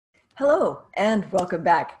Hello and welcome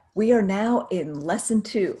back. We are now in lesson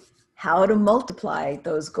 2, how to multiply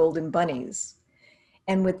those golden bunnies.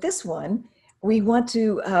 And with this one, we want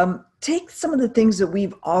to take some of the things that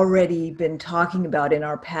we've already been talking about in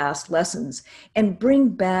our past lessons and bring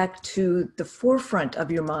back to the forefront of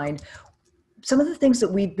your mind some of the things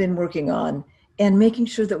that we've been working on and making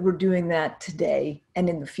sure that we're doing that today and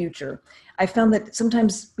in the future. I found that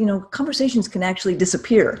sometimes, conversations can actually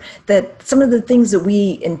disappear, that some of the things that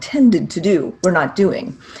we intended to do, we're not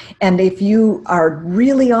doing. And if you are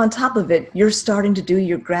really on top of it, you're starting to do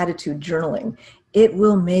your gratitude journaling. It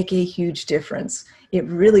will make a huge difference. It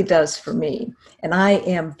really does for me. And I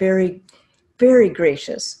am very, very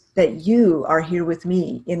gracious that you are here with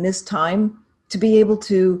me in this time to be able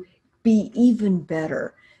to be even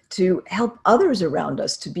better, to help others around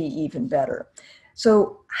us to be even better.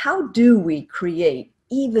 So how do we create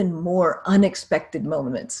even more unexpected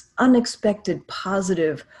moments, unexpected,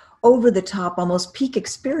 positive, over the top, almost peak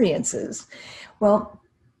experiences? Well,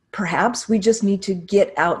 perhaps we just need to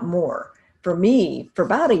get out more. For me, for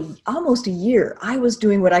about almost a year, I was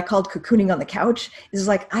doing what I called cocooning on the couch. It's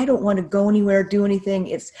like, I don't want to go anywhere, do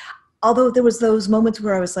anything. Although there was those moments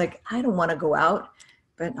where I was like, I don't want to go out,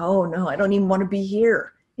 but oh no, I don't even want to be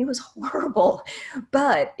here. It was horrible.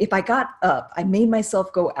 But if I got up, I made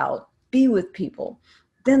myself go out, be with people,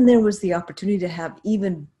 then there was the opportunity to have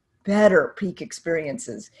even better peak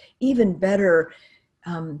experiences, even better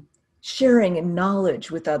sharing and knowledge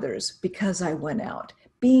with others because I went out.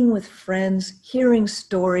 Being with friends, hearing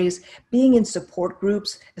stories, being in support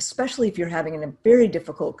groups, especially if you're having a very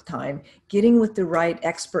difficult time, getting with the right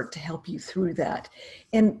expert to help you through that.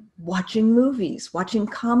 And watching movies, watching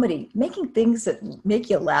comedy, making things that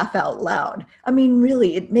make you laugh out loud. I mean,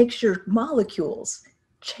 really, it makes your molecules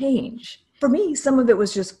change. For me, some of it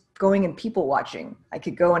was just going and people watching. I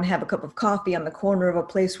could go and have a cup of coffee on the corner of a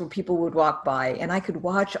place where people would walk by, and I could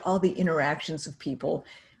watch all the interactions of people.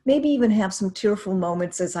 Maybe even have some tearful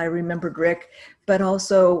moments as I remembered Rick, but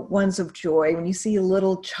also ones of joy when you see a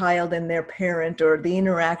little child and their parent, or the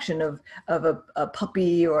interaction of a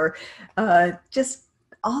puppy, or just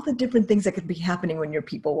all the different things that could be happening when you're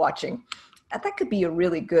people watching. That could be a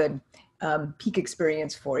really good peak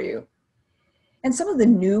experience for you. And some of the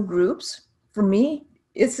new groups, for me,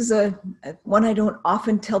 this is a one I don't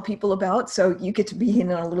often tell people about, so you get to be in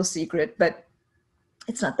a little secret, but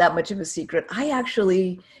it's not that much of a secret. I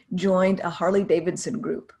actually joined a Harley Davidson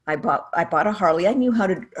group. I bought a Harley. I knew how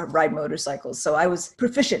to ride motorcycles, so I was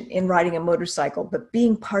proficient in riding a motorcycle, but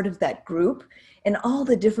being part of that group and all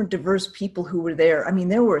the different diverse people who were there. I mean,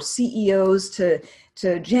 there were CEOs to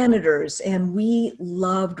janitors, and we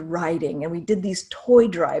loved riding, and we did these toy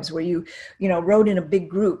drives where you rode in a big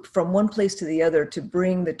group from one place to the other to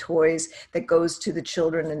bring the toys that goes to the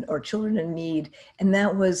children or children in need. And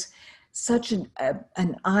that was such an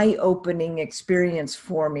eye-opening experience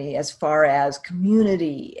for me as far as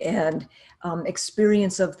community and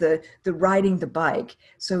experience of the riding the bike.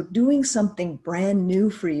 So doing something brand new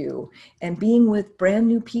for you and being with brand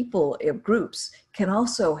new people in groups can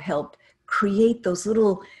also help create those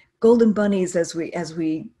little golden bunnies as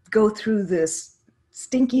we go through this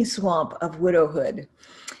stinky swamp of widowhood.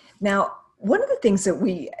 Now, one of the things that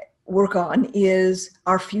we work on is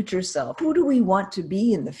our future self. Who do we want to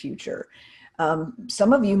be in the future?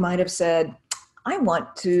 Some of you might have said, I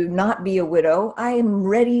want to not be a widow. I am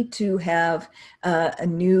ready to have a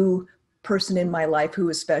new person in my life who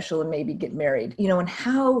is special and maybe get married. And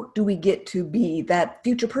how do we get to be that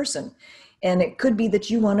future person? And it could be that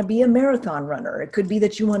you want to be a marathon runner. It could be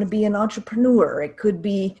that you want to be an entrepreneur. It could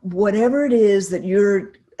be whatever it is that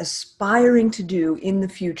you're aspiring to do in the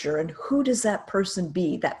future, and who does that person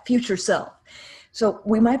be, that future self? So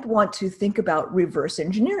we might want to think about reverse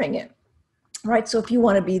engineering it, right? So if you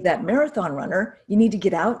want to be that marathon runner, you need to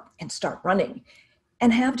get out and start running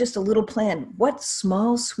and have just a little plan. What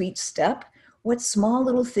small, sweet step, what small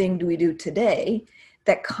little thing do we do today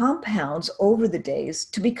that compounds over the days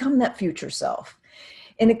to become that future self?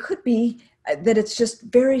 And it could be that it's just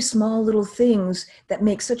very small little things that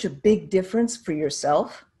make such a big difference for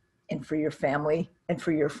yourself and for your family and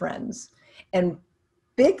for your friends. And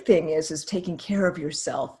big thing is taking care of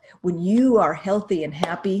yourself. When you are healthy and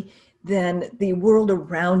happy, then the world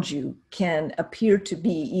around you can appear to be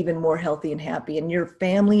even more healthy and happy. And your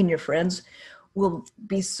family and your friends will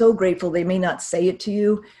be so grateful. They may not say it to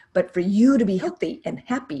you, but for you to be healthy and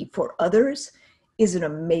happy for others is an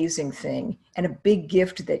amazing thing and a big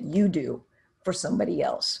gift that you do for somebody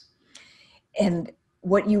else. And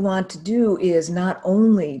what you want to do is not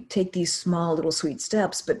only take these small little sweet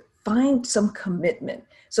steps, but find some commitment.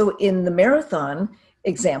 So in the marathon,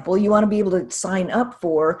 example, you want to be able to sign up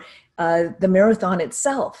for the marathon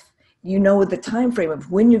itself. You know the time frame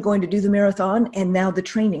of when you're going to do the marathon and now the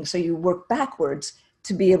training. So you work backwards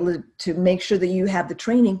to be able to make sure that you have the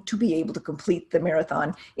training to be able to complete the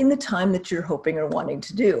marathon in the time that you're hoping or wanting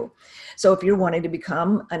to do. So if you're wanting to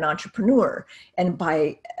become an entrepreneur, and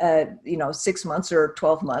by 6 months or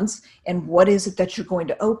 12 months, and what is it that you're going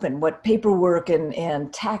to open, what paperwork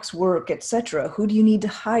and tax work, etc., who do you need to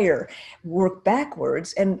hire, work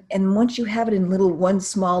backwards, and once you have it in one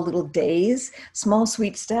small little days, small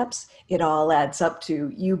sweet steps, it all adds up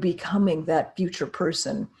to you becoming that future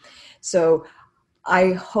person. So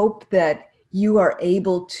I hope that you are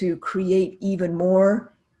able to create even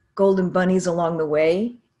more golden bunnies along the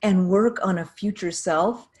way and work on a future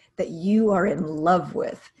self that you are in love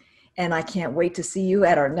with. And I can't wait to see you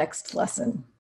at our next lesson.